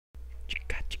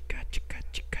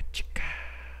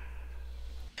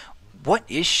What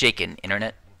is shakin',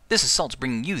 Internet? This is Salt's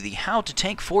bringing you the How to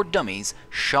Tank for Dummies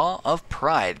Sha of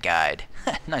Pride guide.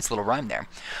 Nice little rhyme there.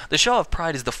 The Sha of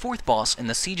Pride is the fourth boss in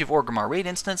the Siege of Orgrimmar raid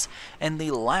instance, and the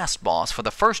last boss for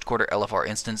the first quarter LFR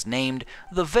instance named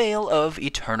the Veil of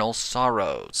Eternal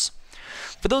Sorrows.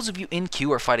 For those of you in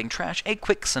queue or fighting trash, a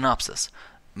quick synopsis.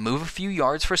 Move a few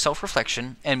yards for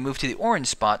self-reflection, and move to the orange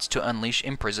spots to unleash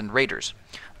imprisoned raiders.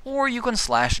 Or you can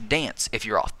slash dance if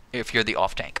you're the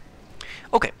off tank.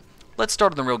 Okay. Let's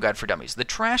start on the real guide for dummies. The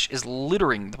trash is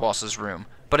littering the boss's room,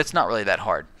 but it's not really that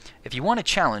hard. If you want a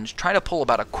challenge, try to pull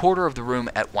about a quarter of the room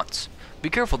at once.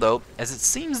 Be careful though, as it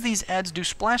seems these ads do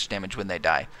splash damage when they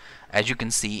die, as you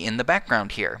can see in the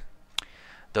background here.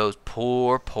 Those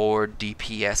poor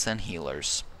DPS and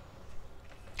healers.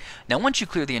 Now once you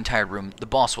clear the entire room, the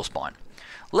boss will spawn.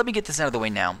 Let me get this out of the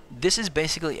way now. This is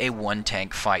basically a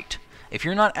one-tank fight. If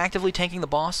you're not actively tanking the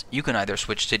boss, you can either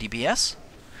switch to DPS,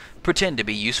 pretend to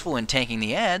be useful in tanking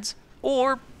the ads,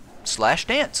 or slash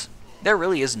dance. There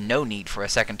really is no need for a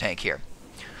second tank here.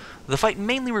 The fight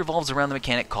mainly revolves around the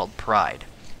mechanic called Pride.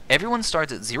 Everyone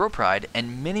starts at 0 Pride,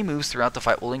 and many moves throughout the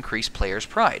fight will increase players'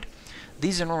 Pride.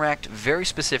 These interact very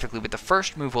specifically with the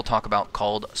first move we'll talk about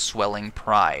called Swelling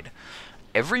Pride.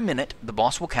 Every minute, the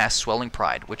boss will cast Swelling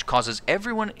Pride, which causes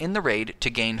everyone in the raid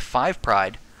to gain 5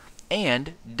 Pride,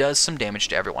 and does some damage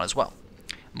to everyone as well.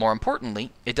 More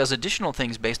importantly, it does additional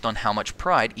things based on how much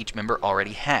pride each member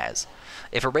already has.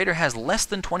 If a raider has less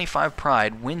than 25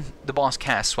 pride when the boss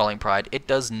casts Swelling Pride, it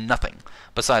does nothing,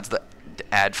 besides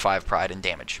add 5 pride and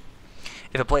damage.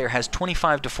 If a player has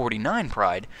 25 to 49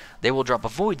 pride, they will drop a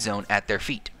void zone at their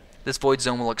feet. This void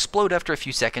zone will explode after a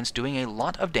few seconds, doing a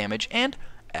lot of damage and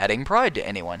adding pride to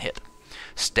anyone hit.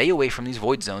 Stay away from these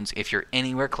void zones if you're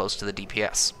anywhere close to the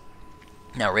DPS.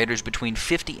 Now, raiders between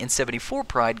 50 and 74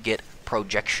 pride get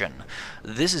Projection.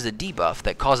 This is a debuff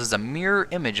that causes a mirror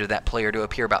image of that player to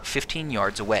appear about 15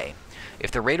 yards away.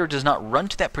 If the raider does not run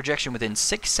to that projection within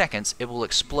 6 seconds, it will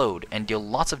explode and deal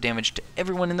lots of damage to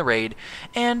everyone in the raid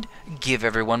and give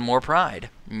everyone more pride.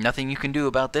 Nothing you can do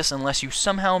about this unless you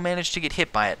somehow manage to get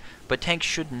hit by it, but tanks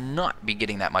should not be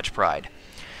getting that much pride.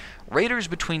 Raiders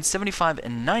between 75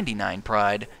 and 99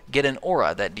 pride get an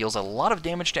aura that deals a lot of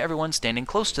damage to everyone standing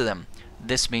close to them.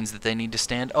 This means that they need to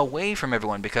stand away from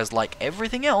everyone because, like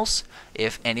everything else,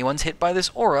 if anyone's hit by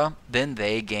this aura, then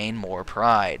they gain more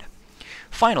pride.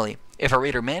 Finally, if a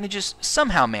raider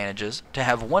somehow manages to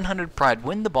have 100 pride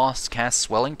when the boss casts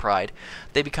Swelling Pride,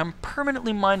 they become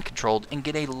permanently mind-controlled and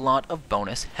get a lot of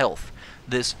bonus health.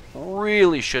 This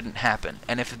really shouldn't happen,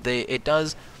 and if it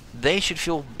does, they should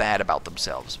feel bad about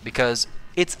themselves, because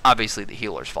it's obviously the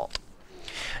healer's fault.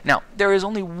 Now, there is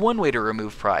only one way to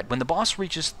remove pride. When the boss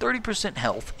reaches 30%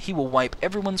 health, he will wipe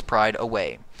everyone's pride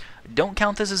away. Don't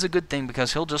count this as a good thing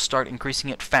because he'll just start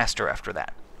increasing it faster after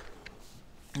that.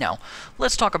 Now,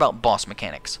 let's talk about boss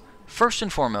mechanics. First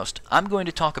and foremost, I'm going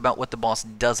to talk about what the boss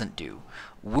doesn't do.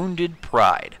 Wounded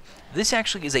Pride. This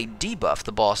actually is a debuff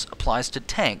the boss applies to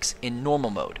tanks in normal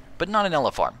mode, but not in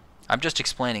LFR. I'm just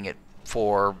explaining it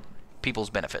for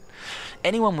people's benefit.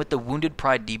 Anyone with the Wounded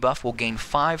Pride debuff will gain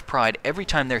 5 pride every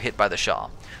time they're hit by the Sha,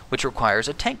 which requires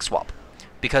a tank swap.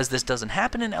 Because this doesn't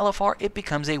happen in LFR, it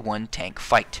becomes a one-tank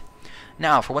fight.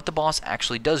 Now, for what the boss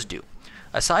actually does do.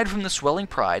 Aside from the Swelling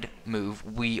Pride move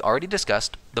we already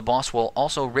discussed, the boss will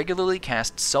also regularly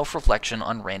cast Self-Reflection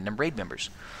on random raid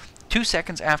members. 2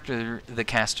 seconds after the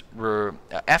cast,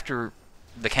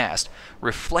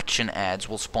 reflection ads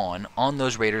will spawn on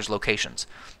those raiders' locations,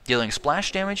 dealing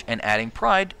splash damage and adding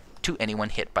pride to anyone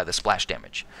hit by the splash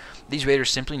damage. These raiders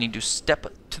simply need to step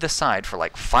to the side for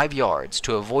like 5 yards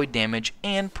to avoid damage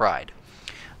and pride.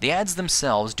 The ads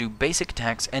themselves do basic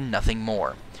attacks and nothing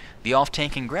more. The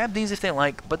off-tank can grab these if they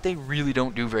like, but they really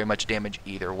don't do very much damage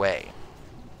either way.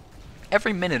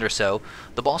 Every minute or so,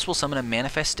 the boss will summon a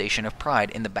manifestation of pride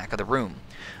in the back of the room.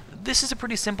 This is a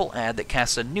pretty simple ad that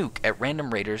casts a nuke at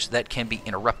random raiders that can be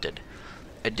interrupted.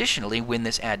 Additionally, when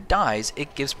this ad dies,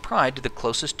 it gives pride to the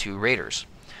closest 2 raiders.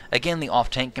 Again, the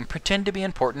off-tank can pretend to be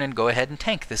important and go ahead and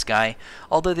tank this guy,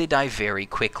 although they die very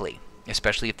quickly,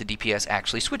 especially if the DPS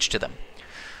actually switch to them.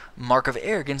 Mark of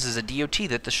Arrogance is a DOT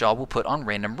that the Sha will put on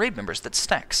random raid members that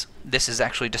stacks. This is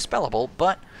actually dispellable,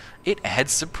 but it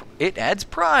adds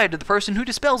pride to the person who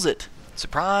dispels it.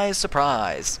 Surprise,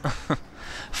 surprise.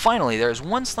 Finally, there is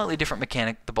one slightly different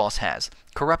mechanic the boss has,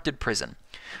 Corrupted Prison.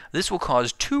 This will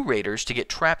cause 2 raiders to get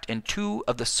trapped in 2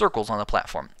 of the circles on the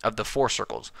platform, of the 4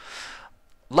 circles.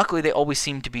 Luckily, they always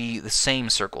seem to be the same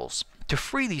circles. To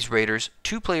free these raiders,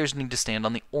 2 players need to stand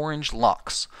on the orange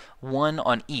locks, 1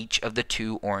 on each of the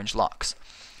 2 orange locks.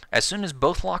 As soon as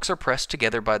both locks are pressed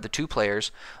together by the two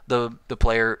players, the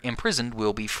player imprisoned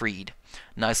will be freed.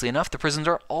 Nicely enough, the prisons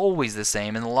are always the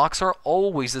same, and the locks are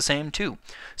always the same too.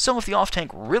 So if the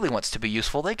off-tank really wants to be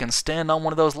useful, they can stand on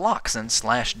one of those locks and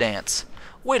slash dance.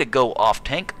 Way to go,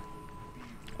 off-tank!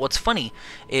 What's funny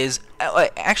is,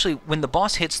 actually, when the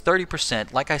boss hits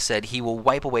 30%, like I said, he will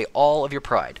wipe away all of your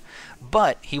pride.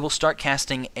 But he will start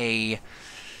casting a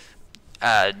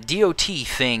DOT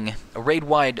thing, a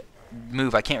raid-wide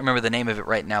move. I can't remember the name of it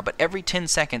right now, but every 10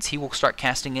 seconds he will start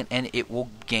casting it, and it will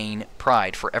gain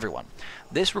pride for everyone.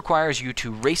 This requires you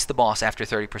to race the boss after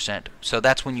 30%, so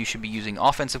that's when you should be using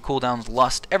offensive cooldowns,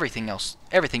 lust, everything else,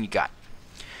 everything you got.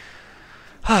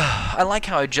 I like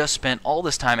how I just spent all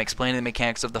this time explaining the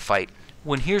mechanics of the fight,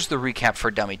 when here's the recap for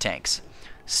dummy tanks.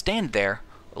 Stand there,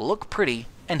 look pretty,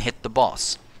 and hit the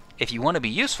boss. If you want to be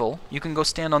useful, you can go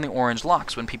stand on the orange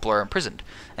locks when people are imprisoned,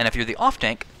 and if you're the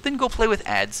off-tank, then go play with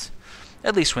ads.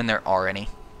 At least when there are any.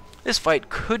 This fight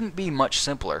couldn't be much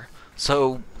simpler,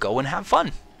 so go and have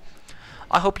fun.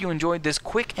 I hope you enjoyed this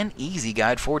quick and easy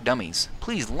guide for dummies.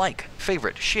 Please like,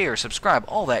 favorite, share, subscribe,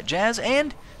 all that jazz,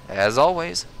 and, as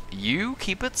always, you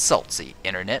keep it salty,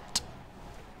 Internet.